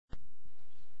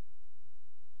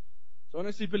So I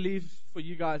honestly believe for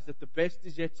you guys that the best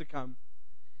is yet to come.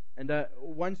 And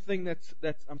one thing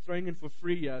that I'm throwing in for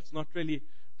free here, it's not really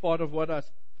part of what I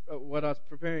was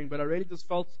preparing, but I really just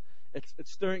felt it's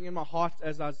stirring in my heart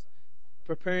as I was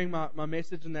preparing my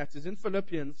message, and that is in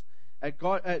Philippians.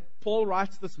 Paul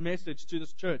writes this message to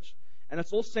this church, and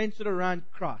it's all centered around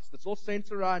Christ. It's all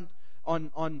centered around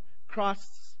on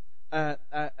Christ's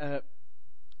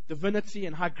divinity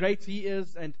and how great He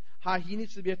is and how He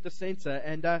needs to be at the center.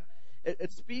 And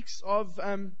it speaks of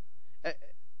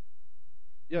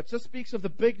it just speaks of the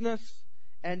bigness,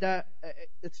 and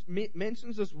it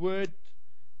mentions this word.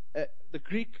 The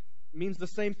Greek means the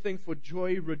same thing for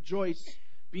joy, rejoice,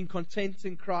 being content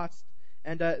in Christ,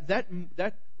 and that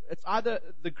it's either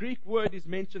the Greek word is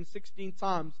mentioned 16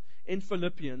 times in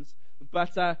Philippians,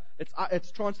 but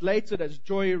it's translated as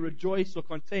joy, rejoice, or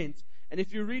content. And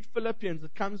if you read Philippians,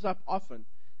 it comes up often.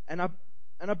 And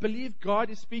I believe God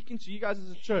is speaking to you guys as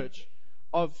a church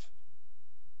of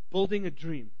building a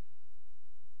dream.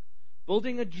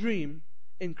 Building a dream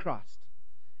in Christ.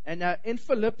 And in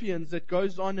Philippians, it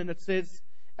goes on and it says,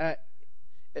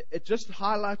 it just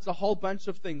highlights a whole bunch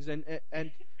of things. And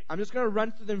I'm just going to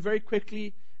run through them very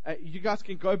quickly. You guys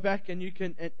can go back and you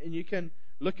can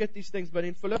look at these things. But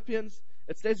in Philippians,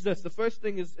 it says this. The first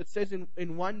thing is, it says in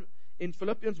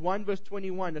Philippians 1 verse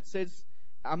 21, it says,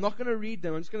 I'm not going to read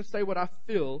them. I'm just going to say what I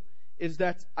feel is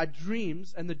that our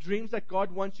dreams and the dreams that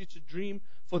God wants you to dream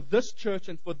for this church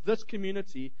and for this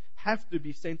community have to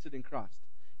be centered in Christ.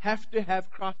 Have to have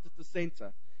Christ at the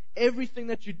center. Everything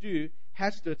that you do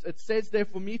has to. It says there,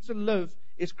 for me to live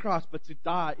is Christ, but to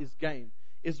die is gain.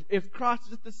 If Christ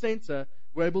is at the center,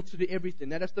 we're able to do everything.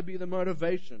 That has to be the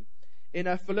motivation. In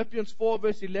Philippians 4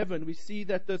 verse 11, we see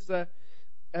that this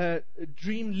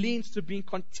dream leans to being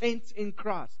content in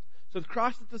Christ. So with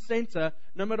Christ at the center,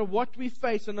 no matter what we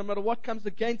face and no matter what comes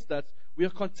against us, we are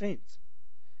content.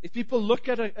 If people look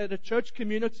at a church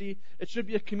community, it should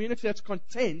be a community that's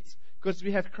content because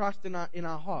we have Christ in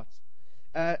our hearts.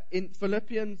 In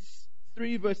Philippians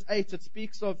 3 verse 8,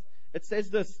 it says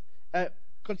this,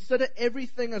 consider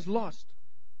everything as lost.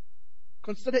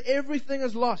 Consider everything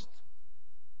as lost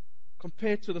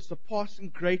compared to the surpassing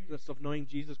greatness of knowing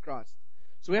Jesus Christ.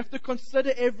 So we have to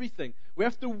consider everything. We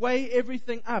have to weigh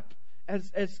everything up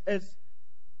as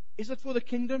is it for the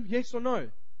kingdom? Yes or no?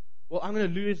 Well, I'm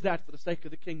going to lose that for the sake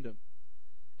of the kingdom.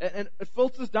 And it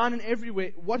filters down in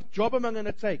everywhere. What job am I going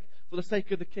to take for the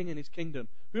sake of the King and His kingdom?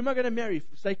 Who am I going to marry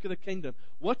for the sake of the kingdom?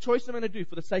 What choice am I going to do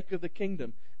for the sake of the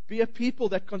kingdom? Be a people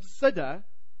that consider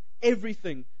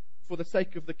everything for the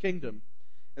sake of the kingdom.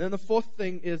 And then the fourth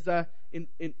thing is in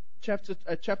chapter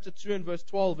 2 and verse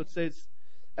 12, it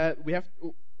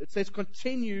says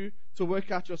continue to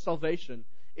work out your salvation.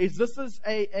 This is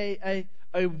a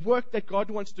work that God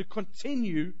wants to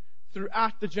continue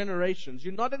throughout the generations.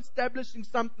 You're not establishing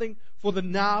something for the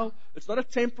now. It's not a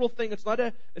temporal thing. It's not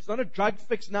a drug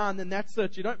fix now and then that's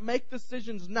it. You don't make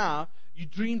decisions now. You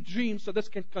dream dreams so this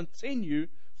can continue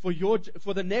for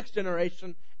the next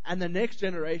generation and the next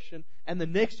generation and the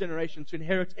next generation to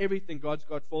inherit everything God's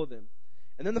got for them.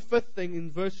 And then the fifth thing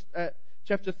in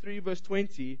chapter 3 verse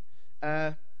 20,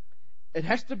 it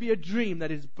has to be a dream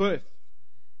that is birthed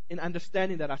in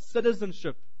understanding that our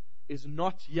citizenship is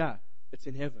not here, it's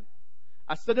in heaven.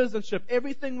 Our citizenship,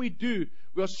 everything we do,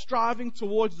 we are striving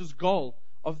towards this goal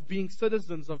of being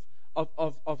citizens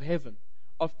of heaven,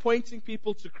 of pointing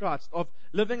people to Christ, of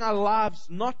living our lives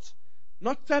not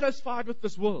satisfied with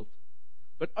this world,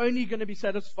 but only going to be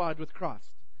satisfied with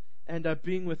Christ and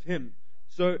being with Him.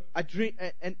 So I dream,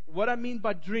 and what I mean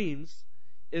by dreams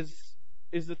is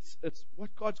it's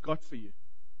what God's got for you.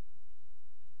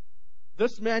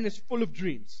 This man is full of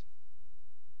dreams.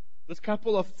 This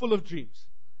couple are full of dreams.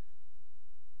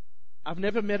 I've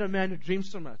never met a man who dreams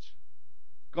so much.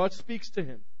 God speaks to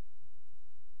him.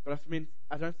 But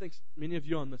I don't think many of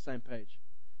you are on the same page,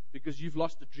 because you've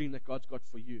lost the dream that God's got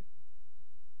for you.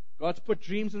 God's put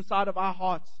dreams inside of our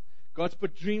hearts. God's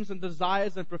put dreams and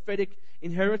desires and prophetic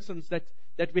inheritance that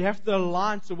we have to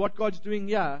align to what God's doing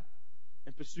here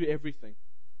and pursue everything.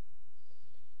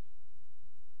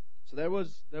 So that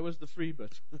was the free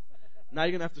bit. Now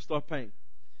you're going to have to start paying.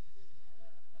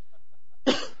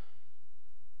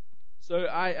 So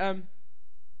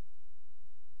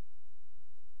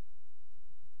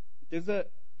there's a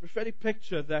prophetic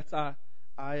picture that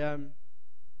I'm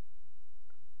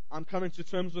coming to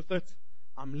terms with it.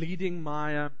 I'm leading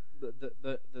my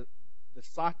the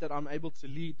site that I'm able to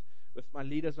lead with my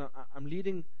leaders. I'm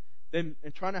leading them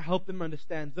and trying to help them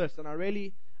understand this. And I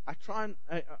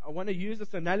want to use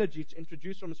this analogy to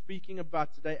introduce what I'm speaking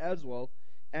about today as well.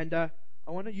 And I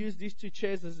want to use these two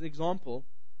chairs as an example.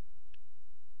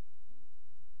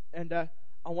 And I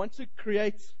want to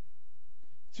create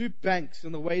two banks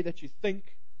in the way that you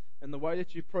think and the way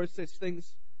that you process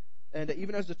things, and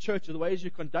even as a church, the ways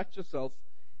you conduct yourself.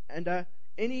 And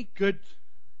any good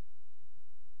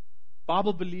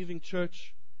Bible-believing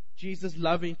church,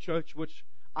 Jesus-loving church, which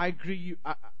I agree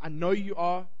I know you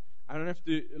are. I don't have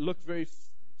to look very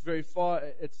far.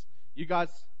 It's you guys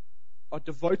are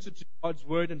devoted to God's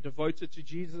word and devoted to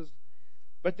Jesus.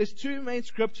 But there's two main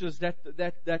scriptures that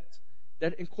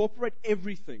incorporate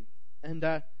everything, and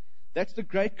that's the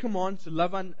great command to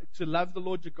love the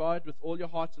Lord your God with all your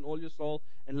heart and all your soul,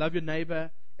 and love your neighbor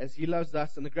as He loves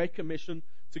us, and the Great Commission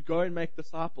to go and make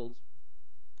disciples.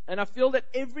 And I feel that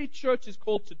every church is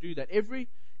called to do that. Every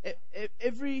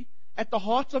at the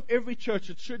heart of every church,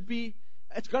 it's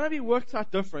going to be worked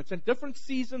out different. And different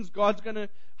seasons, God's going to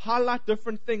highlight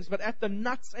different things. But at the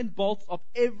nuts and bolts of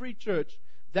every church,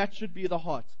 that should be the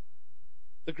heart.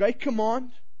 The great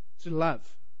command to love.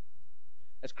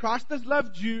 As Christ has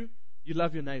loved you, you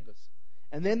love your neighbors.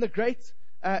 And then the great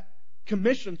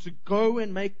commission to go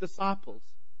and make disciples.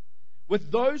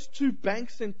 With those two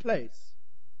banks in place,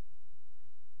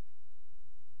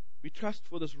 we trust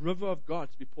for this river of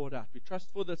God to be poured out. We trust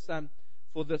for this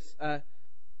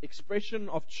expression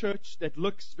of church that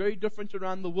looks very different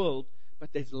around the world,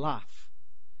 but there's life.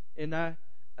 And I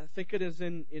think it is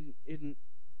in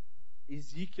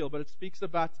Ezekiel, but it speaks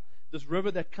about this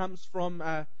river that comes from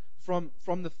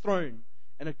the throne,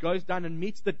 and it goes down and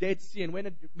meets the Dead Sea. And when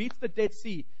it meets the Dead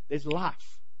Sea, there's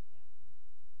life.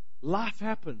 Life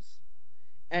happens.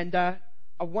 And I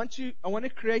want to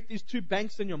create these two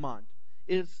banks in your mind.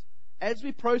 As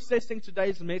we're processing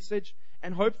today's message,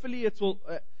 and hopefully it will.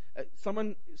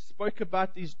 Someone spoke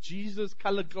about these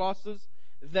Jesus-colored glasses.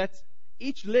 That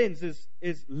each lens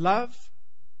is love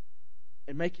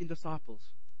and making disciples.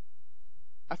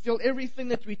 I feel everything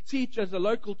that we teach as a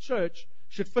local church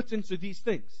should fit into these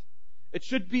things. It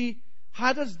should be,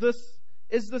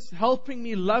 is this helping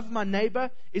me love my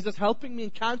neighbor? Is this helping me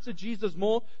encounter Jesus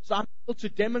more? So I'm able to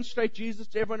demonstrate Jesus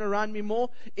to everyone around me more.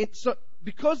 So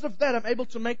because of that, I'm able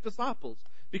to make disciples.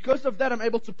 Because of that, I'm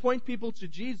able to point people to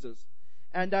Jesus.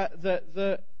 And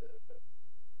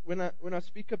when I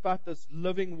speak about this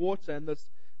living water and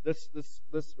this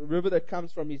river that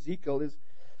comes from Ezekiel,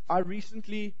 I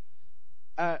recently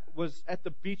was at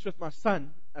the beach with my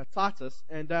son, Titus,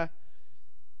 and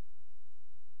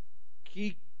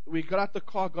we got out the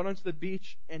car, got onto the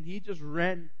beach, and he just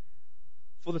ran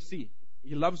for the sea.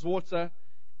 He loves water,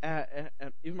 and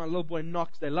even my little boy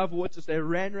Knox, they love water, so they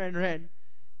ran.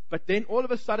 But then all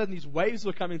of a sudden, these waves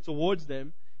were coming towards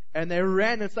them, and they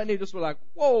ran, and suddenly just were like,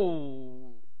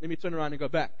 whoa, let me turn around and go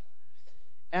back.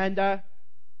 And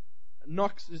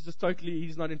Knox is just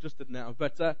he's not interested now.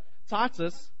 But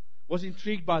Titus was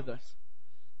intrigued by this.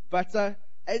 But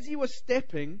as he was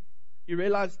stepping, he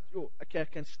realized, okay, I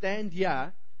can stand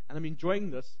here, and I'm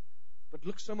enjoying this, but it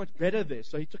looks so much better there.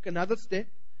 So he took another step,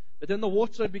 but then the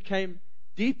water became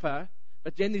deeper,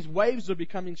 but then these waves were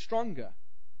becoming stronger.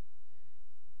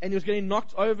 And he was getting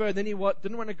knocked over, and then he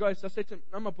didn't want to go. So I said to him,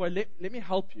 no, my boy, let me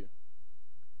help you.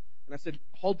 And I said,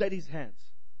 hold Daddy's hands.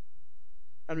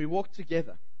 And we walked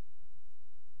together.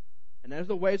 And as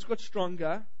the waves got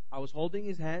stronger, I was holding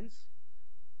his hands,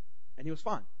 and he was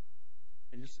fine.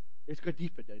 And just, let's go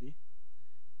deeper, Daddy.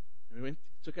 And we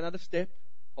took another step,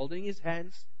 holding his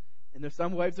hands, and there's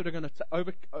some waves that are going to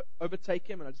overtake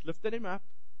him, and I just lifted him up,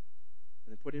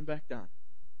 and then put him back down.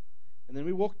 And then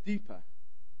we walked deeper,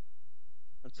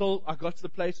 until I got to the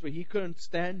place where he couldn't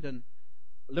stand, and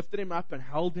lifted him up and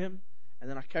held him, and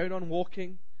then I carried on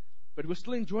walking, but we're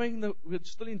still enjoying,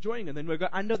 and then we go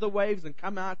under the waves and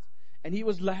come out, and he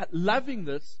was loving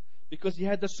this, because he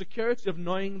had the security of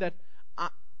knowing that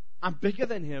I'm bigger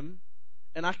than him,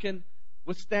 and I can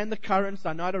withstand the currents.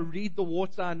 I know how to read the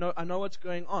water. I know what's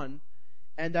going on.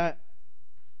 And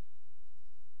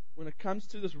when it comes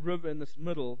to this river in this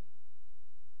middle,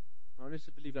 I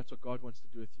honestly believe that's what God wants to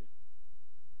do with you.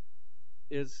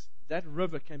 Is that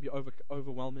river can be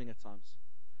overwhelming at times.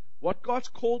 What God's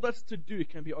called us to do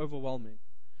can be overwhelming.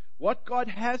 What God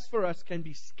has for us can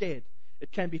be scared.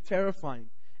 It can be terrifying.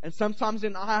 And sometimes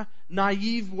in our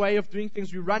naive way of doing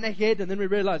things, we run ahead and then we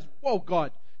realize, whoa,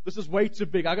 God, this is way too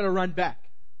big. I got to run back.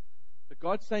 But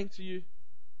God's saying to you,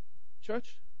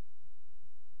 church,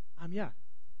 I'm here.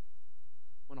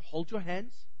 I want to hold your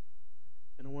hands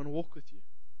and I want to walk with you.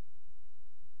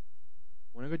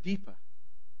 I want to go deeper.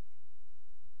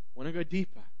 I want to go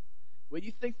deeper. Where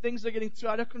you think things are getting too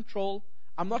out of control,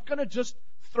 I'm not going to just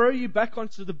throw you back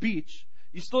onto the beach.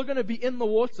 You're still going to be in the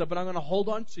water, but I'm going to hold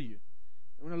on to you.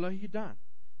 I'm going to lower you down.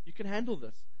 You can handle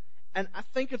this. And I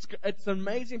think it's an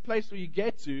amazing place where you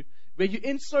get to, where you're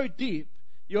in so deep,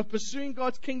 you're pursuing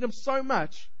God's kingdom so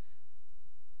much,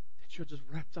 that you're just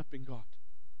wrapped up in God.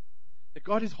 That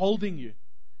God is holding you.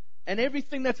 And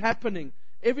everything that's happening,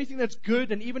 everything that's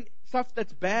good, and even stuff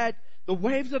that's bad, the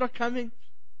waves that are coming,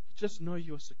 you just know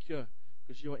you're secure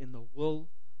because you're in the will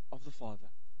of the Father.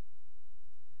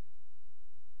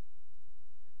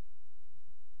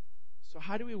 So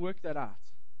how do we work that out?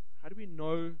 How do we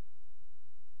know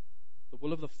the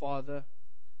will of the Father?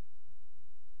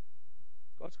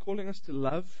 God's calling us to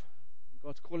love.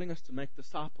 God's calling us to make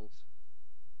disciples.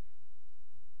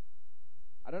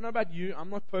 I don't know about you. I'm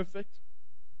not perfect.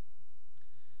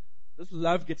 This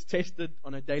love gets tested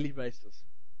on a daily basis.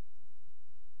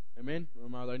 Amen? Or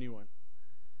am I the only one?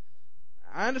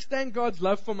 I understand God's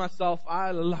love for myself.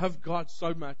 I love God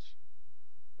so much.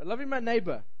 But loving my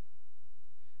neighbor,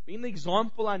 being the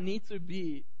example I need to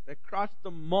be, that Christ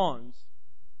demands,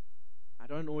 I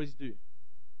don't always do.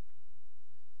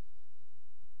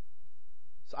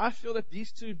 So I feel that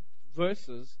these two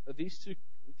verses, these two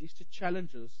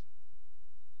challenges,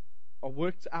 are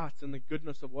worked out in the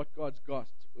goodness of what God's got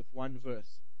with one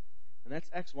verse. And that's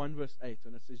Acts 1 verse 8.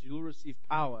 And it says, you'll receive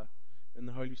power when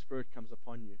the Holy Spirit comes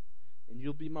upon you. And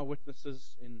you'll be my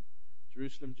witnesses in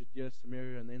Jerusalem, Judea,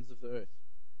 Samaria, and the ends of the earth.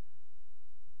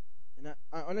 And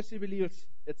I honestly believe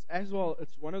it's as well,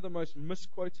 it's one of the most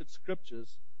misquoted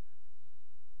scriptures,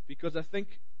 because I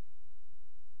think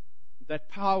that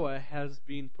power has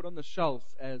been put on the shelf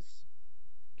as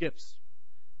gifts.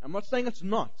 I'm not saying it's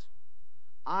not.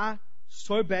 I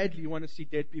so badly want to see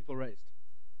dead people raised.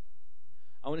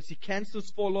 I want to see cancers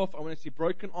fall off. I want to see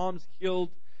broken arms healed.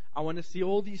 I want to see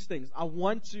all these things.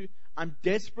 I'm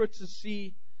desperate to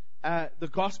see the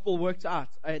gospel worked out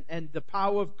and the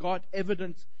power of God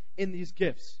evident in these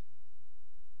gifts.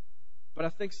 But I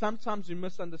think sometimes we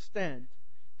misunderstand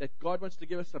that God wants to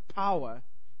give us the power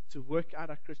to work out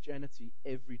our Christianity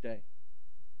every day.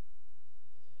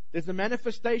 There's a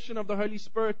manifestation of the Holy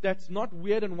Spirit that's not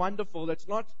weird and wonderful. That's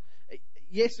not,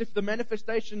 yes, if the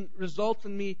manifestation results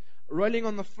in me rolling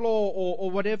on the floor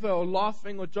or whatever, or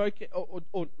laughing or joking,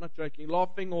 or not joking,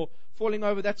 laughing or falling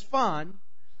over, that's fine.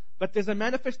 But there's a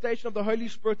manifestation of the Holy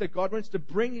Spirit that God wants to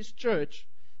bring His church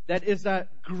that is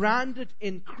grounded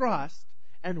in Christ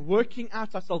and working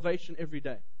out our salvation every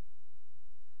day.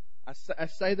 I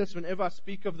say this whenever I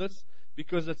speak of this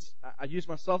because I use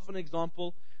myself as an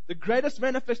example. The greatest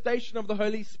manifestation of the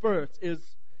Holy Spirit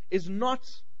is not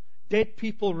dead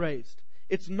people raised.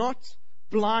 It's not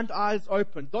blind eyes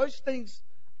opened. Those things,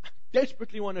 I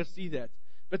desperately want to see that.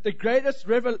 But the greatest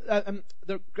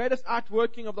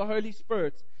outworking of the Holy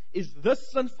Spirit is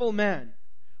this sinful man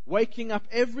waking up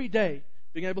every day,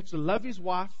 being able to love his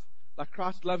wife like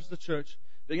Christ loves the church,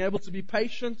 being able to be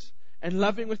patient and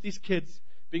loving with his kids,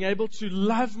 being able to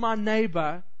love my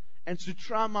neighbor and to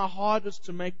try my hardest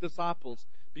to make disciples.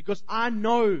 Because I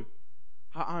know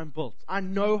how I'm built. I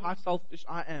know how selfish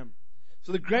I am.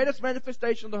 So the greatest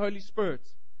manifestation of the Holy Spirit,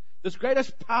 this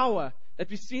greatest power that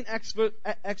we see in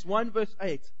Acts 1 verse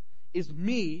 8, is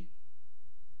me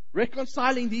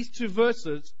reconciling these two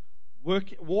verses,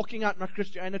 walking out my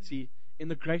Christianity in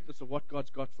the greatness of what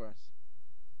God's got for us.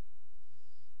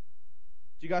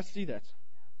 Do you guys see that?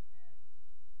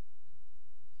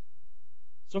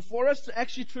 So for us to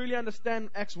actually truly understand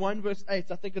Acts 1 verse 8,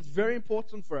 I think it's very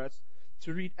important for us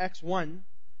to read Acts 1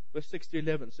 verse 6 to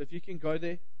 11. So if you can go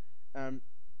there,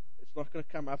 it's not going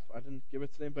to come up. I didn't give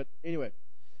it to them. But anyway,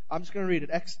 I'm just going to read it.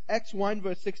 Acts 1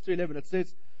 verse 6 to 11. It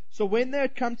says, so when they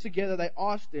had come together, they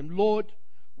asked him, Lord,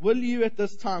 will you at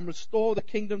this time restore the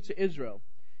kingdom to Israel?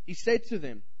 He said to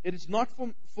them, it is not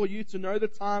for you to know the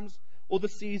times or the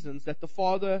seasons that the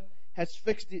Father has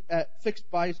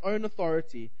fixed by His own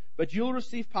authority, but you'll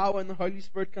receive power when the Holy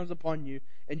Spirit comes upon you,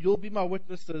 and you'll be my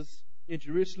witnesses in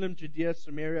Jerusalem, Judea,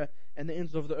 Samaria, and the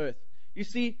ends of the earth. You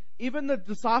see, even the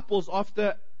disciples,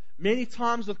 after many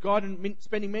times with God and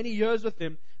spending many years with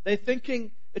Him, they're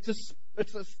thinking it's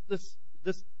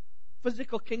this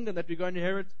physical kingdom that we're going to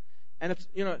inherit. And it's,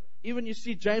 even you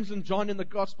see James and John in the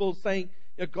Gospel saying,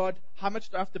 God, how much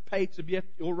do I have to pay to be at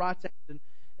your right hand? And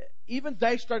even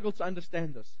they struggle to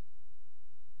understand this.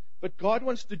 But God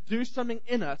wants to do something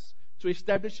in us to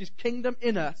establish His kingdom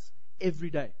in us every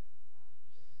day.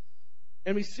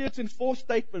 And we see it in 4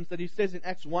 statements that He says in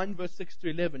Acts 1 verse 6 to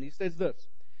 11. He says this.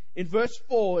 In verse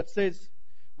 4 it says,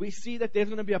 we see that there's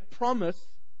going to be a promise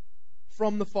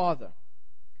from the Father.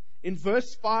 In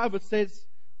verse 5 it says,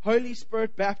 Holy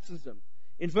Spirit baptism.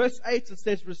 In verse 8 it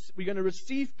says, we're going to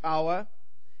receive power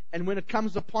and when it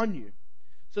comes upon you.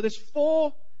 So there's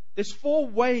four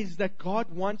ways that God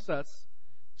wants us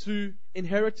to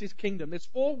inherit His kingdom. There's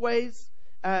 4 ways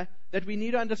that we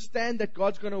need to understand that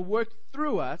God's going to work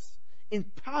through us in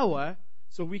power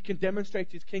so we can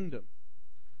demonstrate His kingdom.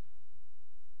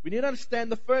 We need to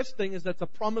understand the first thing is that's a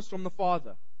promise from the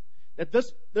Father. That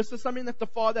this is something that the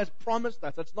Father has promised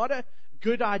us. It's not a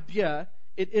good idea.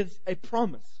 It is a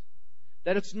promise.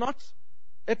 That it's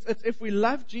if we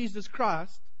love Jesus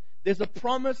Christ, there's a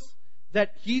promise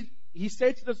that He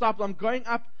said to the disciples, I'm going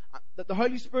up, that the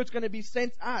Holy Spirit's going to be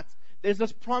sent out. There's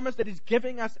this promise that He's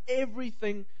giving us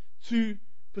everything to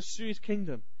pursue His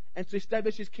kingdom and to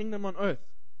establish His kingdom on earth.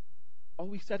 Are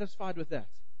we satisfied with that?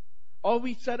 Are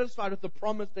we satisfied with the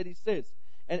promise that He says?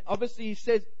 And obviously He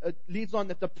says, leads on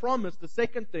that the promise, the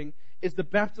second thing, is the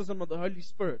baptism of the Holy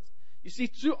Spirit. You see,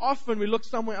 too often we look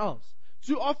somewhere else.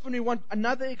 Too often we want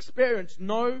another experience.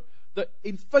 No, the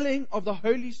infilling of the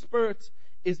Holy Spirit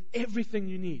is everything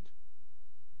you need.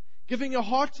 Giving your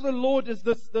heart to the Lord is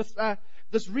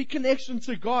this reconnection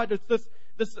to God. It's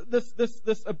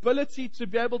this ability to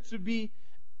be able to be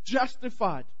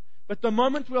justified. But the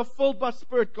moment we are filled by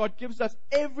Spirit, God gives us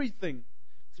everything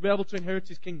to be able to inherit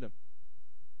His kingdom.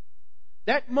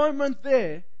 That moment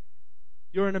there,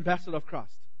 you're an ambassador of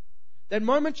Christ. That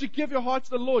moment you give your heart to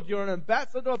the Lord, you're an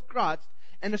ambassador of Christ.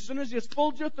 And as soon as He has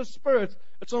filled you with the Spirit,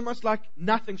 it's almost like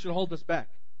nothing should hold us back.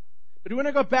 But we want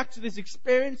to go back to these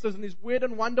experiences in these weird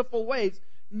and wonderful ways.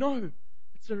 No,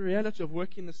 it's a reality of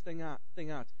working this thing out.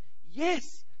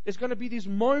 Yes, there's going to be these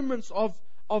moments of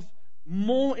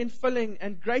more infilling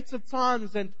and greater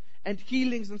times and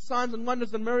healings and signs and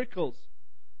wonders and miracles.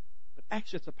 But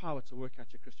actually, it's a power to work out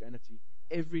your Christianity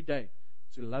every day,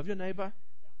 to love your neighbor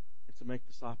and to make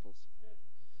disciples.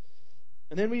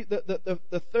 And then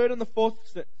the third and the fourth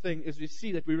thing is we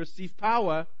see that we receive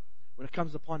power when it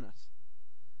comes upon us.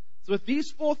 So with these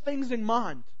 4 things in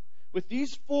mind, with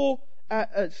these 4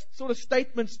 sort of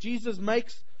statements Jesus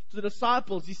makes to the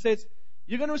disciples, He says,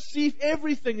 you're going to receive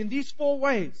everything in these 4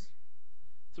 ways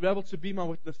to be able to be my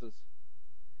witnesses.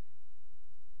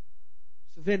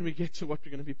 So then we get to what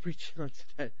we're going to be preaching on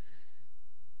today.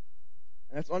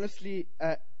 And that's honestly,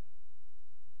 I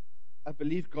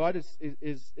believe God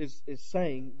is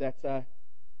saying that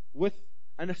with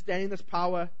understanding this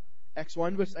power, Acts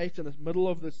 1 verse 8, in the middle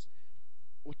of this,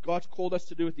 what God's called us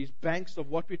to do with these banks of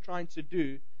what we're trying to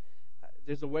do,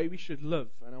 there's a way we should live.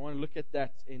 And I want to look at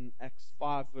that in Acts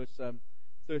 5 verse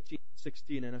 13,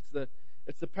 16. And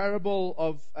it's the parable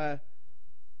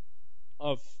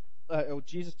of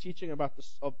Jesus teaching about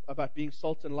about being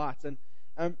salt and light.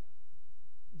 And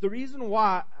the reason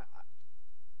why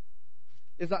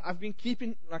is that I've been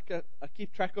keeping, I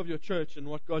keep track of your church and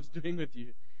what God's doing with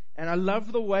you. And I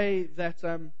love the way that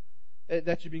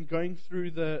you've been going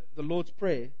through the Lord's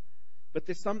Prayer. But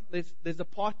there's a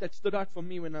part that stood out for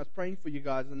me when I was praying for you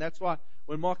guys. And that's why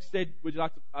when Mark said, would you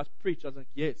like us to preach? I was like,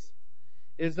 yes.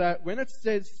 Is that when it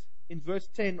says in verse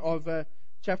 10 of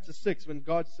chapter 6, when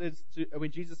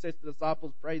Jesus says to the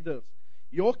disciples, pray this,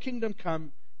 your kingdom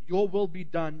come, your will be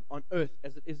done on earth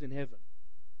as it is in heaven.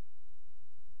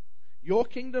 Your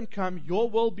kingdom come, your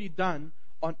will be done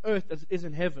on earth as it is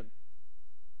in heaven.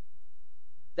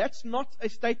 That's not a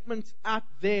statement out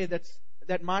there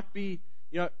that might be,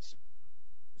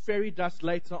 fairy dust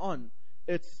later on.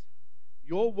 It's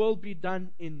your will be done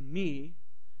in me,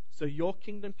 so your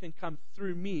kingdom can come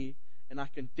through me, and I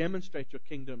can demonstrate your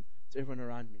kingdom to everyone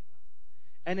around me.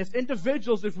 And as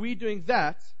individuals, if we're doing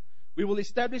that, we will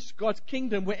establish God's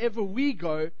kingdom wherever we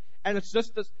go. And it's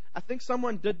just this. I think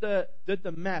someone did the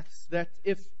maths that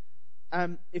if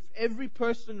every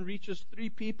person reaches 3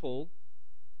 people,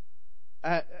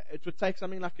 it would take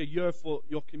something like a year for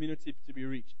your community to be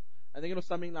reached. I think it was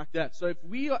something like that. So if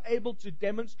we are able to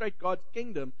demonstrate God's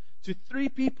kingdom to 3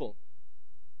 people,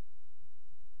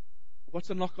 what's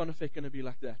the knock-on effect going to be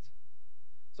like that?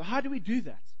 So how do we do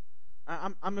that?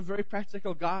 I'm a very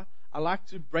practical guy. I like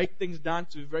to break things down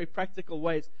to very practical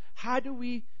ways. How do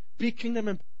we be kingdom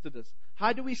ambassadors?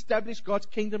 How do we establish God's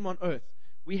kingdom on earth?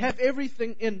 We have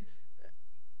everything in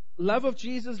love of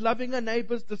Jesus, loving our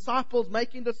neighbors, disciples,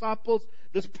 making disciples,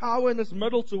 this power in this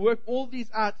middle to work all these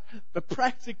out. But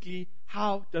practically,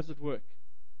 how does it work?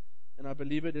 And I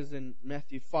believe it is in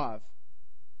Matthew 5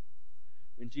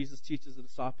 when Jesus teaches the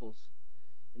disciples.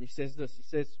 And He says this. He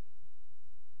says,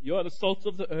 you are the salt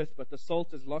of the earth, but the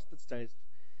salt has lost its taste.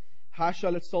 How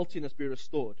shall its saltiness be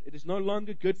restored? It is no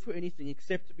longer good for anything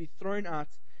except to be thrown out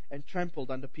and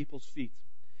trampled under people's feet.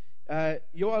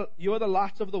 You are the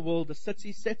light of the world. A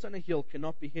city set on a hill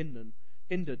cannot be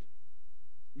hindered.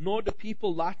 Nor do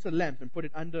people light a lamp and put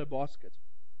it under a basket,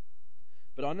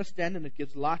 but on a stand, and it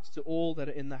gives light to all that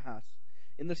are in the house.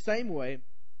 In the same way,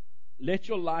 let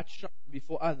your light shine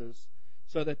before others,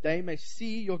 so that they may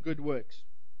see your good works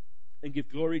and give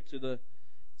glory to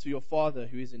your Father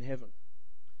who is in heaven.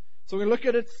 So we're going to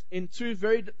look at it in two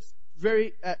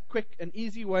very quick and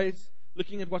easy ways,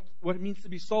 looking at what it means to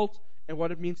be salt and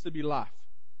what it means to be life.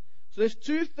 So there's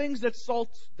two things that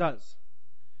salt does.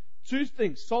 Two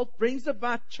things. Salt brings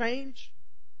about change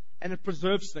and it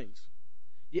preserves things.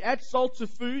 You add salt to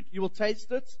food, you will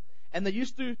taste it. And they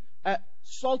used to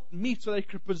salt meat so they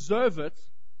could preserve it,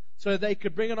 so they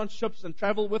could bring it on ships and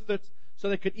travel with it, so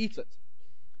they could eat it.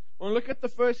 We'll look at the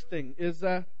first thing, is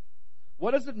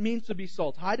what does it mean to be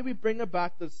salt? How do we bring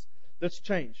about this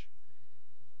change?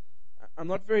 I'm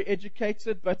not very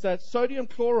educated, but sodium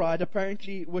chloride,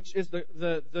 apparently, which is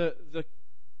the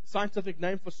scientific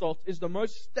name for salt, is the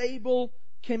most stable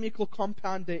chemical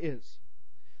compound there is.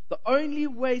 The only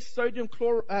way sodium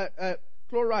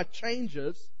chloride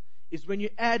changes is when you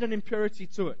add an impurity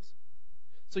to it.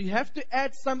 So you have to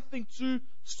add something to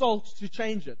salt to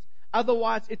change it.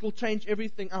 Otherwise, it will change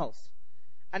everything else.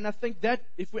 And I think that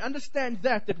if we understand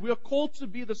that we are called to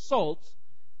be the salt,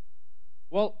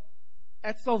 well,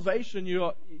 at salvation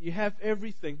you have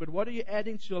everything. But what are you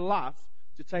adding to your life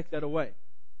to take that away?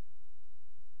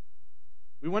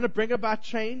 We want to bring about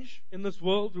change in this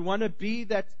world. We want to be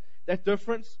that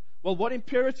difference. Well, what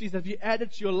impurities have you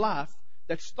added to your life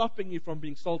that's stopping you from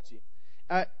being salty?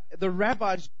 The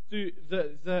rabbis,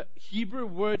 the Hebrew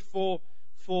word for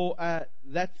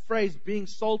that phrase, being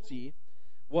salty,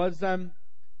 was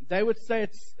they would say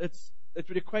it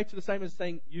would equate to the same as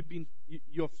saying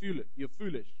you're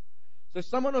foolish. So if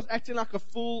someone was acting like a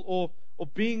fool or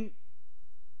being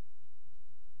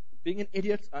an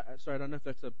idiot. Sorry, I don't know if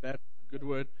that's a good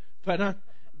word, but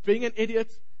being an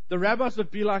idiot, the rabbis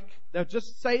would be like, they'd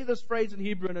just say this phrase in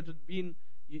Hebrew and it would be,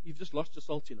 you've just lost your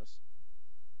saltiness.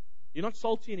 You're not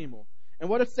salty anymore. And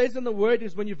what it says in the word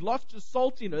is when you've lost your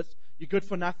saltiness, you're good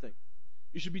for nothing.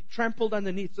 You should be trampled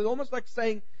underneath. So it's almost like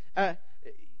saying,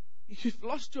 if you've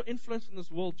lost your influence in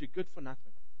this world, you're good for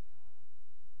nothing.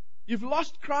 You've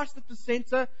lost Christ at the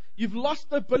center. You've lost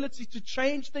the ability to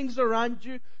change things around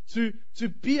you, to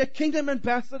be a kingdom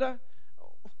ambassador.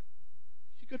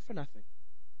 You're good for nothing.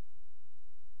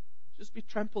 Just be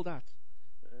trampled out.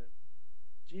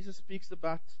 Jesus speaks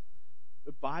about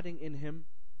abiding in Him,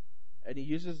 and He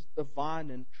uses the vine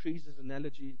and trees as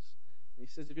analogies. And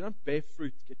He says, if you don't bear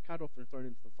fruit, get cut off and thrown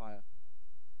into the fire.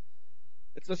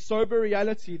 It's a sober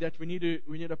reality that we need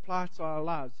to apply to our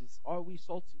lives. Are we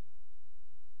salty?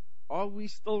 Are we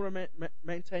still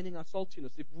maintaining our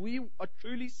saltiness? If we are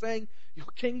truly saying, your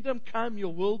kingdom come,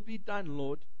 your will be done,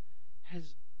 Lord,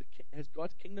 has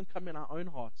God's kingdom come in our own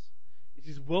hearts? Is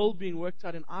His will being worked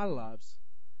out in our lives?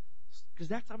 Because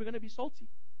that's how we're going to be salty.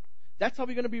 That's how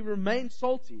we're going to remain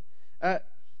salty.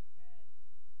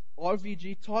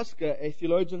 R.V.G. Tasker, a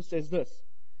theologian, says this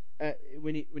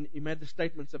when he made the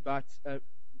statements about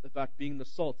being the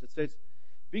salt. It says,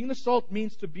 being the salt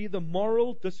means to be the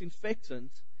moral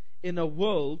disinfectant in a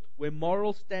world where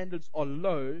moral standards are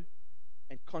low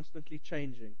and constantly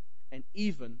changing and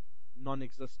even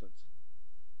non-existent.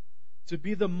 To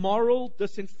be the moral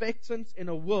disinfectant in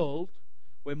a world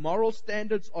where moral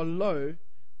standards are low,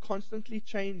 constantly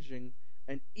changing,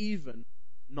 and even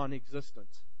non-existent.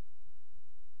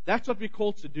 That's what we're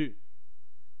called to do.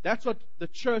 That's what the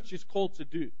church is called to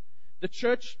do. The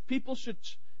church, people should,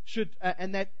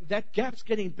 and that gap's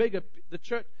getting bigger. The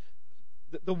church,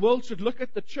 the world should look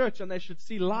at the church and they should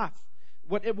see life.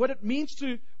 What it means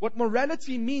what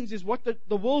morality means is what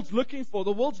the world's looking for.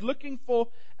 The world's looking for,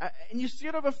 and you see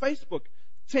it over Facebook,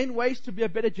 10 ways to be a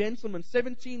better gentleman,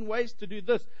 17 ways to do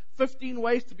this, 15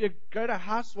 ways to be a greater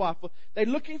housewife. They're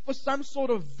looking for some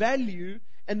sort of value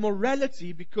and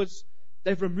morality because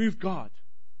they've removed God.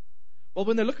 Well,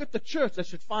 when they look at the church, they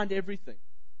should find everything.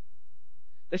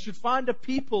 They should find a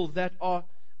people that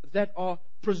are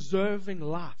preserving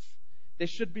life. There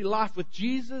should be life with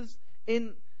Jesus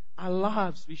in our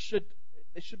lives.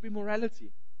 There should be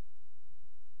morality.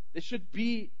 There should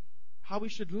be how we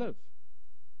should live.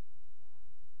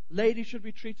 Ladies should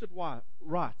be treated right.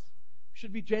 We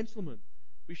should be gentlemen.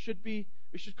 We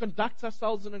should conduct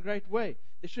ourselves in a great way.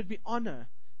 There should be honor.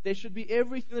 There should be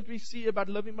everything that we see about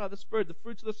living by the Spirit, the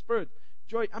fruits of the Spirit,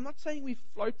 joy. I'm not saying we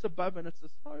float above and it's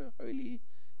this holy,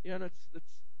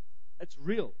 it's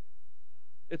real.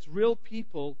 It's real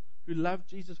people who love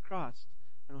Jesus Christ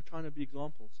and are trying to be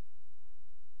examples.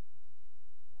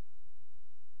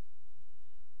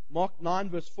 Mark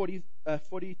 9 verse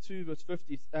 42 verse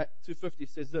 50 to 50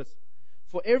 says this: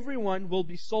 for everyone will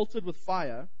be salted with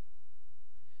fire.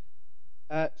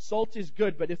 Salt is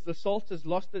good, but if the salt has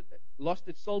lost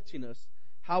its saltiness,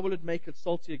 how will it make it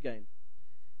salty again?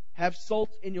 Have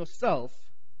salt in yourself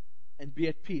and be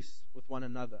at peace with one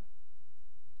another.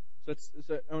 So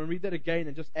I'm going to read that again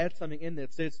and just add something in there.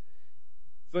 It says,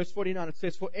 verse 49, it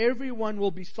says, for everyone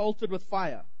will be salted with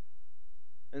fire.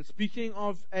 And speaking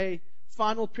of a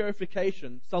final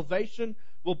purification, salvation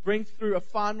will bring through a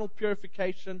final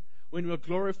purification when we're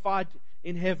glorified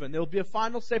in heaven. There will be a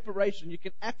final separation. You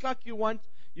can act like you want,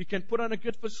 you can put on a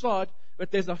good facade,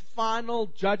 but there's a final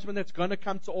judgment that's going to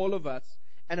come to all of us,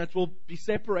 and it will be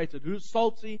separated. Who's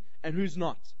salty and who's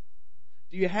not?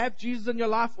 Do you have Jesus in your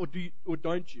life, or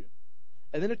don't you?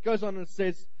 And then it goes on and it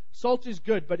says, salt is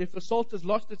good, but if the salt has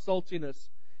lost its saltiness,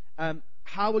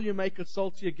 how will you make it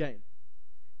salty again?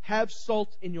 Have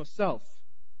salt in yourself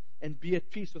and be at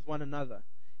peace with one another.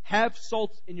 Have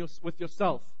salt with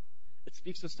yourself. It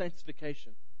speaks of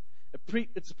sanctification.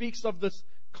 It speaks of this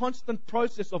constant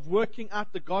process of working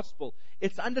out the gospel.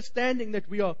 It's understanding that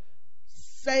we are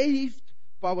saved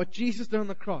by what Jesus did on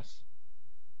the cross.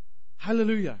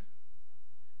 Hallelujah.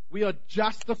 We are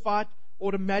justified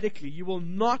automatically. You will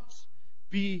not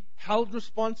be held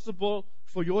responsible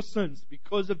for your sins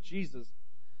because of Jesus.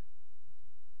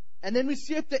 And then we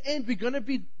see at the end, we're going to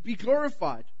be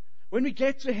glorified. When we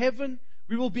get to heaven,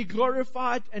 we will be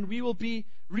glorified and we will be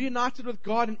reunited with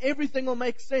God and everything will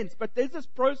make sense. But there's this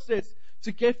process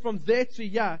to get from there to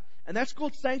here, and that's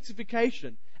called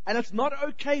sanctification. And it's not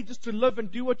okay just to live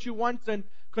and do what you want and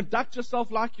conduct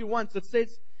yourself like you want. It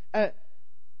says,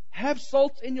 have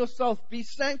salt in yourself, be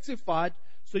sanctified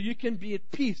so you can be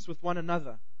at peace with one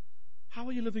another. How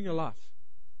are you living your life?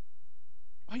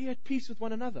 Are you at peace with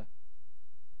one another?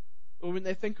 Or when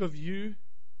they think of you,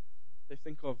 they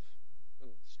think of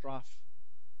strife,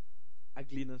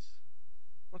 ugliness,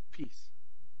 not peace.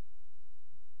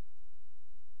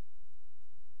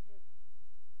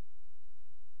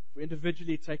 If we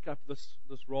individually take up this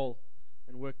role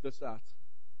and work this out,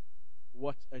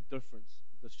 what a difference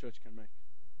this church can make.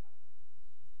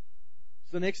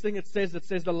 So the next thing it says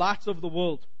the light of the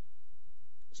world.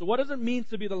 So what does it mean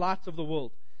to be the light of the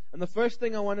world? And the first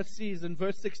thing I want to see is in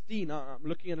verse 16. I'm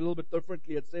looking at it a little bit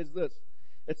differently. It says this.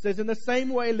 It says, in the same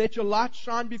way, let your light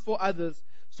shine before others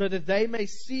so that they may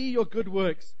see your good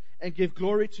works and give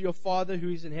glory to your Father who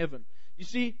is in heaven. You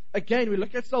see, again, we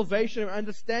look at salvation and we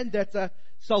understand that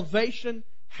salvation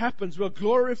happens. We're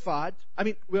glorified.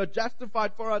 We are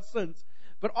justified for our sins.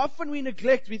 But often we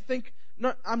neglect, we think,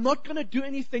 no, I'm not going to do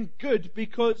anything good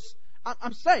because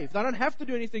I'm saved. I don't have to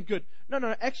do anything good.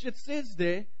 No. Actually, it says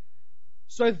there,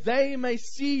 so they may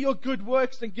see your good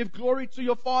works and give glory to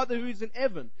your Father who is in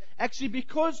heaven. Actually,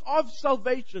 because of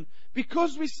salvation,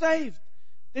 because we're saved,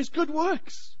 there's good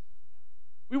works.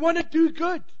 We want to do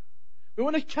good. We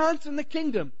want to count in the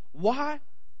kingdom. Why?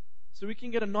 So we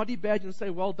can get a noddy badge and say,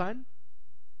 well done.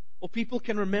 Or people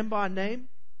can remember our name.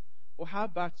 Or how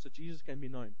about so Jesus can be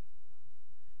known?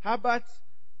 How about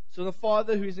so the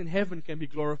Father who is in heaven can be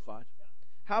glorified?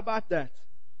 How about that?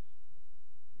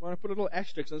 I want to put a little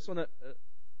asterisk. I just want to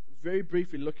very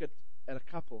briefly look at a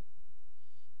couple.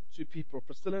 Two people,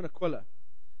 Priscilla and Aquila.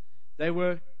 They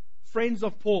were friends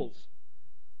of Paul's.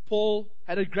 Paul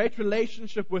had a great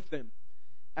relationship with them.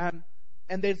 And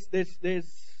there's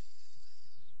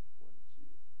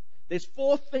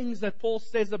 4 things that Paul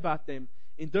says about them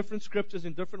in different scriptures,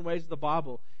 in different ways of the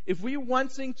Bible. If we're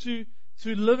wanting to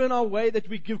live in our way that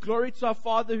we give glory to our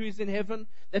Father who is in heaven,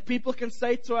 that people can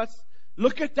say to us,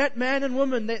 look at that man and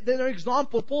woman, they're an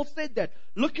example. Paul said that.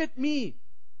 Look at me.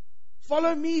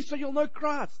 Follow me so you'll know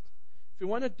Christ. If you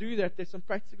want to do that, there's some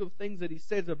practical things that he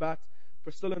says about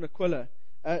Priscilla and Aquila.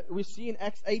 We see in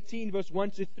Acts 18 verse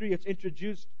 1 to 3, it's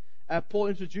introduced. Paul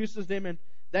introduces them and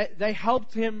they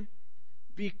helped him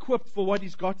be equipped for what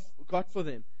he's got for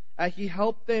them. He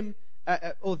helped them,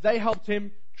 or they helped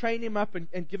him train him up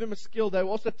and give him a skill. They were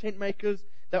also tent makers.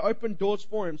 They opened doors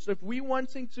for him. So if we're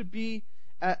wanting to be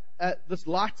this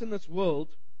light in this world,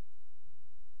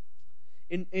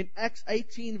 in Acts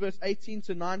 18 verse 18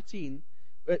 to 19,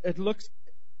 it looks,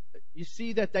 you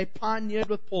see that they pioneered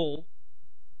with Paul.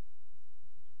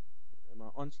 Am I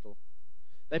on still?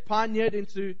 They pioneered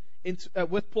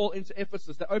with Paul into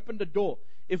Ephesus. They opened a door.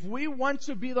 If we want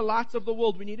to be the light of the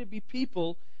world, we need to be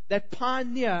people that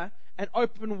pioneer and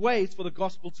open ways for the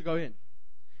gospel to go in.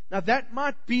 Now that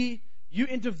might be you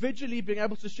individually being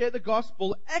able to share the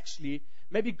gospel. Actually,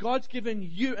 maybe God's given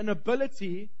you an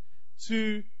ability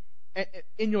to,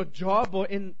 in your job or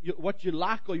in what you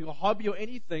like or your hobby or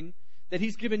anything, that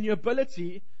He's given you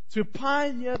ability to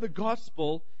pioneer the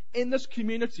gospel in this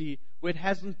community where it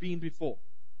hasn't been before.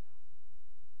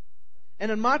 And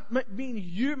it might mean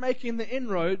you making the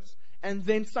inroads, and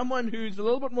then someone who's a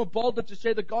little bit more bolder to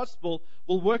share the gospel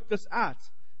will work this out.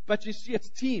 But you see, it's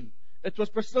team. It was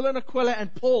Priscilla and Aquila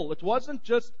and Paul. It wasn't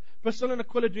just Priscilla and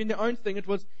Aquila doing their own thing. It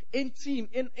was in team,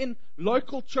 in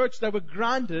local church. They were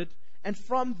grounded, and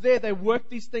from there they worked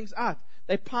these things out.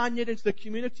 They pioneered into the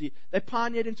community. They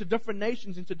pioneered into different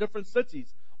nations, into different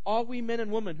cities. Are we men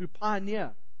and women who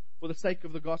pioneer for the sake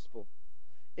of the gospel?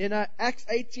 In Acts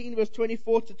 18, verse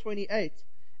 24 to 28,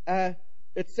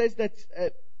 it says that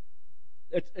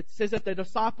they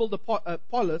discipled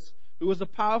Apollos, who was a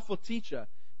powerful teacher.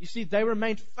 You see, they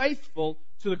remained faithful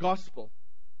to the gospel.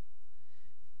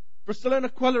 Priscilla and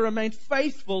Aquila remained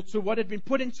faithful to what had been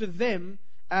put into them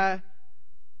by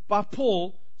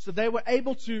Paul, so they were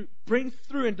able to bring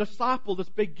through and disciple this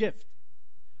big gift.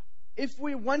 If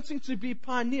we're wanting to be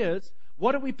pioneers,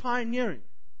 what are we pioneering?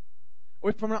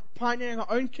 Are we pioneering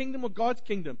our own kingdom or God's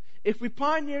kingdom? If we're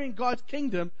pioneering God's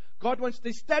kingdom, God wants to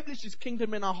establish His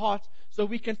kingdom in our heart so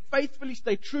we can faithfully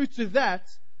stay true to that,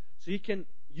 so He can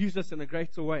use us in a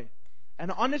greater way.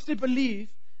 And I honestly believe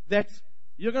that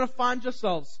you're going to find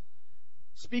yourselves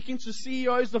speaking to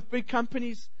CEOs of big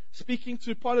companies, speaking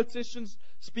to politicians,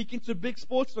 speaking to big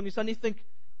sportsmen. You suddenly think,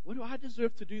 what do I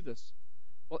deserve to do this?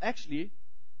 Well, actually,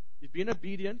 you've been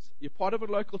obedient, you're part of a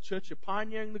local church, you're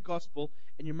pioneering the gospel,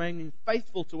 and you're remaining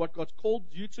faithful to what God's called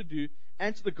you to do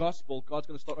and to the gospel. God's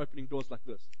going to start opening doors like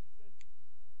this.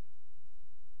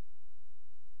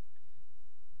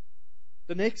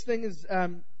 The next thing is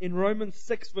in Romans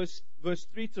 6, verse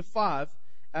 3 to 5,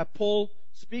 Paul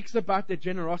speaks about their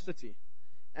generosity.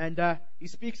 And he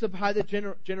speaks of how their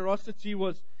generosity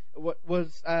was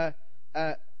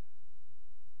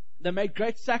they made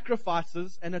great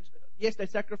sacrifices, and yes, they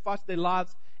sacrificed their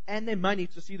lives and their money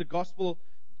to see the gospel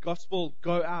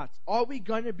go out. Are we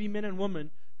going to be men and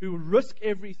women who risk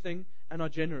everything and are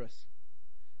generous?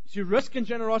 You see, risk and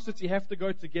generosity have to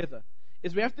go together.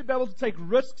 Is we have to be able to take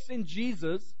risks in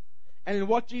Jesus and in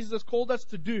what Jesus has called us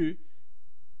to do,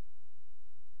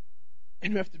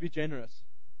 and we have to be generous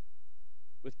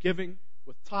with giving,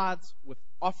 with tithes, with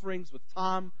offerings, with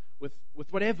time, with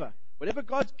whatever. Whatever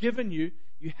God's given you,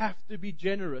 you have to be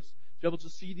generous to be able to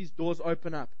see these doors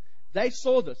open up. They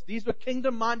saw this. These were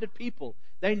kingdom-minded people.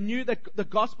 They knew that the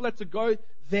gospel had to go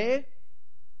there,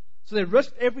 so they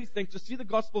risked everything to see the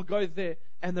gospel go there,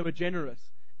 and they were generous.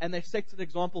 And they set an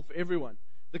example for everyone.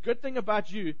 The good thing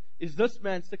about you is this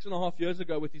man 6.5 years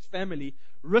ago with his family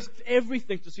risked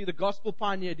everything to see the gospel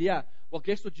pioneered here. Well,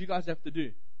 guess what you guys have to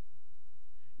do?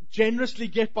 Generously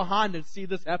get behind and see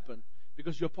this happen,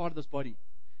 because you're part of this body.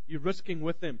 You're risking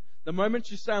with him. The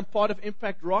moment you say, I'm part of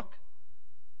Impact Rock,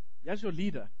 here's your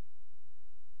leader.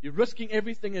 You're risking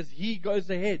everything as he goes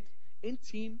ahead. In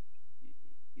team,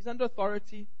 he's under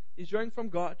authority. He's hearing from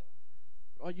God.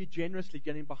 Are you generously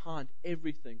getting behind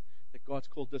everything that God's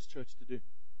called this church to do?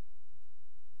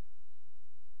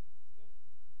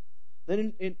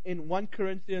 Then in 1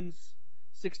 Corinthians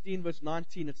 16 verse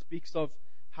 19, it speaks of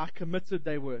how committed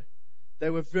they were.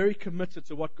 They were very committed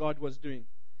to what God was doing.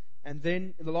 And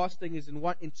then the last thing is in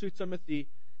 2 Timothy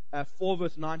 4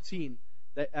 verse 19,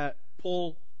 that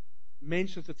Paul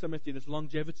mentions to Timothy this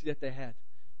longevity that they had.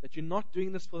 That you're not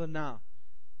doing this for the now.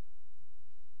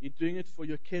 You're doing it for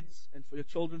your kids and for your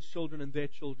children's children and their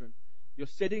children. You're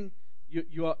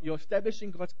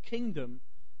establishing God's kingdom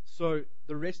so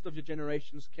the rest of your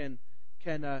generations can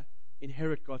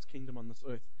inherit God's kingdom on this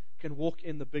earth, can walk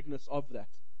in the bigness of that.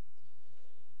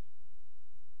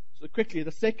 So quickly,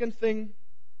 the second thing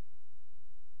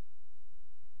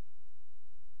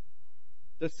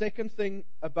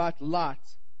about light.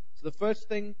 So the first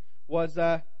thing was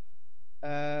that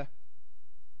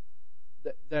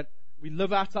we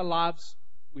live out our lives,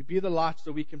 we be the light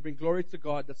so we can bring glory to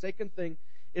God. The second thing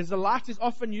is the light is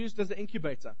often used as an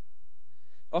incubator.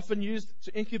 Often used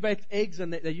to incubate eggs,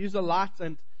 and they use a light,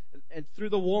 and through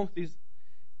the warmth is,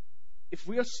 if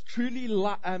we are truly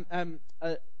light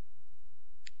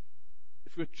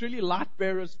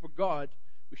bearers for God,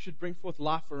 we should bring forth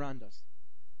life around us.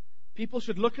 People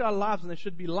should look at our lives and there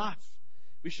should be life.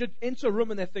 We should enter a room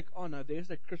and they think, oh no, there's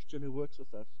that Christian who works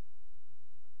with us.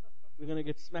 We're going to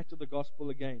get smacked with the gospel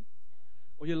again.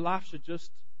 Or your life should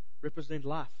just represent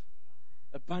life.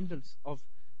 Abundance of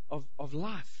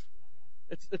life.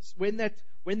 It's when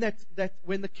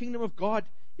the kingdom of God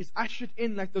is ushered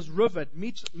in like this river, it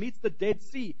meets the Dead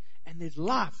Sea, and there's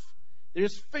life.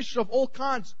 There's fish of all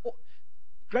kinds.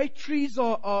 Great trees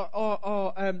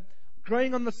are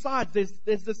growing on the sides.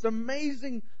 There's this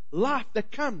amazing life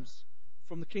that comes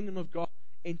from the kingdom of God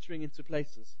entering into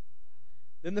places.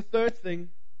 Then the third thing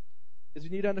is we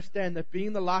need to understand that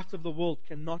being the light of the world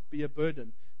cannot be a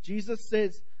burden. Jesus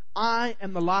says, I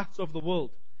am the light of the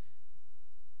world.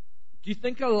 Do you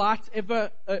think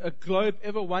a globe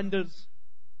ever wonders?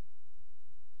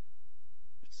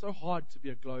 It's so hard to be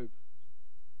a globe.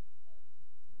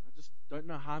 don't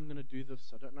know how I'm going to do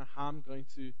this. I don't know how I'm going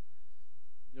to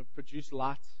produce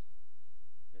light.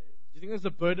 Do you think there's a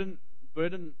burden?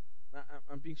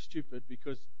 I'm being stupid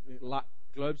because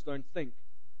globes don't think.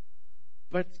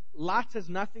 But light has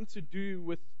nothing to do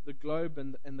with the globe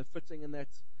and the fitting, and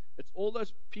it's all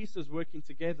those pieces working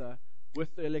together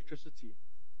with the electricity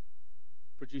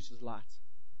produces light.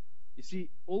 You see,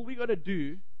 all we got to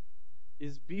do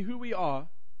is be who we are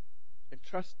and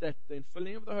trust that the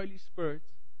infilling of the Holy Spirit,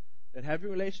 that having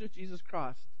a relationship with Jesus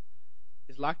Christ,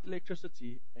 is like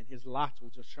electricity, and His light will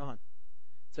just shine.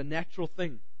 It's a natural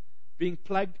thing. Being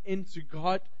plugged into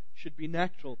God should be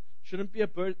natural. Shouldn't be a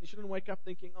burden. You shouldn't wake up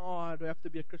thinking, "Oh, I do have to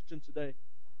be a Christian today.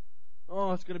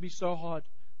 Oh, it's going to be so hard."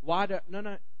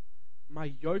 No.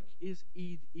 My yoke is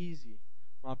easy.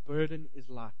 My burden is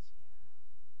light.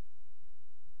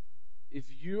 If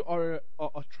you are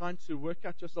trying to work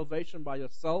out your salvation by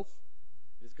yourself,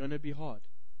 it's going to be hard.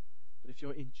 But if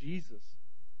you're in Jesus,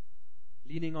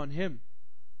 leaning on Him,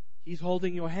 He's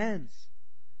holding your hands.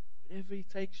 Wherever He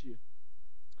takes you,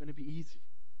 it's going to be easy.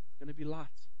 It's going to be light.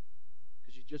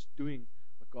 Because you're just doing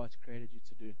what God's created you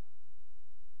to do.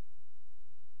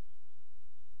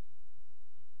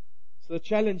 So the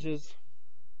challenge is,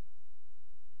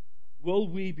 will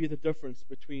we be the difference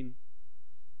between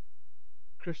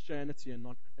Christianity and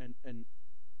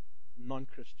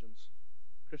non-Christians?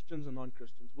 Christians and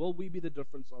non-Christians. Will we be the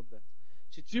difference of that?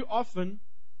 See, too often,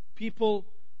 people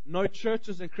know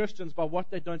churches and Christians by what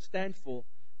they don't stand for,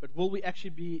 but will we actually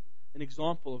be an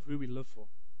example of who we live for?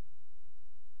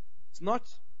 It's not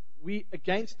we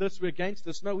against this, we're against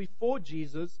this. No, we're for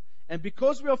Jesus. And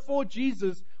because we are for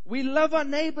Jesus, we love our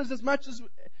neighbors as much as,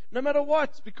 no matter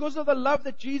what. Because of the love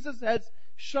that Jesus has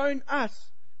shown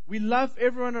us, we love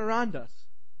everyone around us.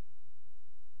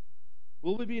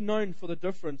 Will we be known for the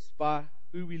difference by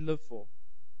who we live for?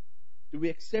 Do we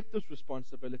accept this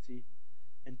responsibility?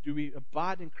 And do we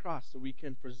abide in Christ so we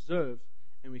can preserve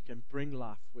and we can bring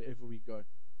life wherever we go?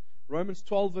 Romans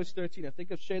 12 verse 13. I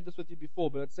think I've shared this with you before,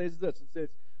 but it says this. It says,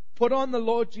 "Put on the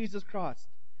Lord Jesus Christ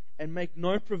and make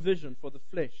no provision for the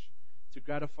flesh to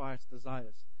gratify its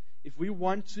desires." If we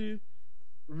want to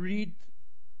read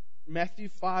Matthew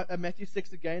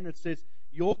 6 again, it says,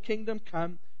 "Your kingdom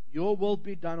come, your will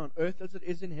be done on earth as it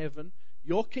is in heaven."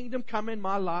 Your kingdom come in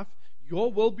my life.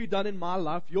 Your will be done in my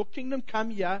life. Your kingdom come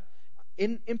here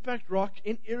in Impact Rock,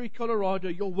 in Erie, Colorado.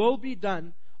 Your will be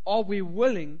done. Are we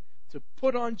willing to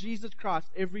put on Jesus Christ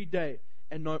every day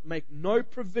and make no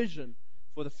provision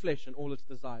for the flesh and all its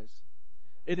desires?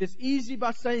 It is easy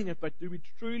by saying it, but do we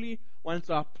truly want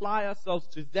to apply ourselves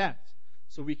to that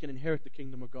so we can inherit the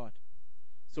kingdom of God?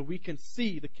 So we can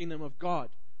see the kingdom of God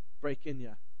break in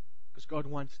here. Because God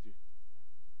wants to.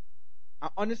 I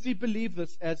honestly believe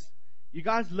this, as you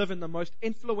guys live in the most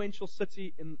influential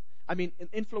an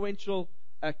influential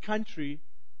country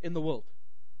in the world.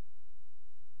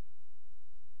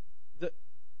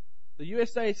 The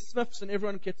USA sniffs and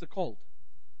everyone gets a cold.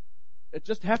 It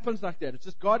just happens like that. It's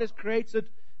just God has created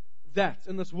that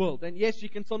in this world. And yes, you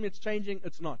can tell me it's changing.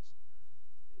 It's not.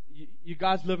 You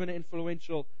guys live in an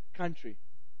influential country.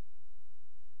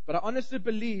 But I honestly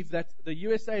believe that the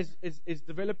USA is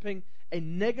developing a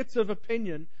negative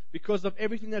opinion because of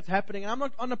everything that's happening. I'm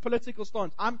not on a political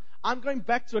stance. I'm going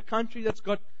back to a country that's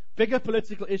got bigger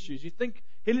political issues. You think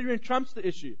Hillary and Trump's the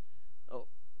issue? Oh,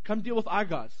 come deal with our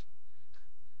guys.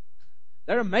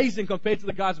 They're amazing compared to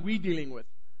the guys we're dealing with.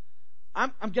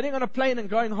 I'm getting on a plane and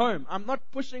going home. I'm not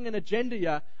pushing an agenda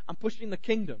here. I'm pushing the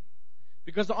kingdom.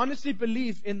 Because I honestly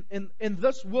believe in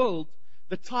this world,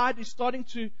 the tide is starting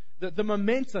to, the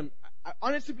momentum. I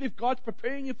honestly believe God's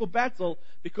preparing you for battle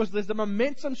because there's a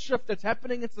momentum shift that's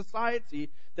happening in society,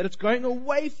 that it's going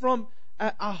away from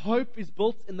our hope is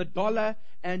built in the dollar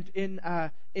and in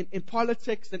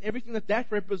politics and everything that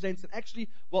represents. And actually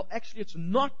it's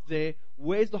not there.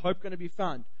 Where's the hope going to be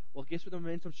found? Well, guess where the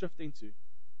momentum's shifting to?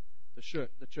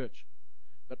 The church.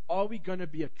 But are we going to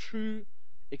be a true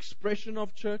expression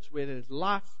of church where there's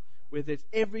life, where there's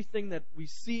everything that we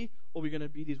see, or are we going to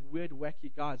be these weird,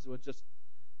 wacky guys who are just,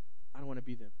 I don't want to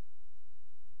be them?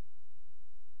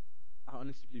 I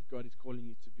honestly believe God is calling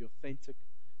you to be authentic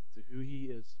to who He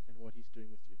is and what He's doing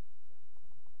with you.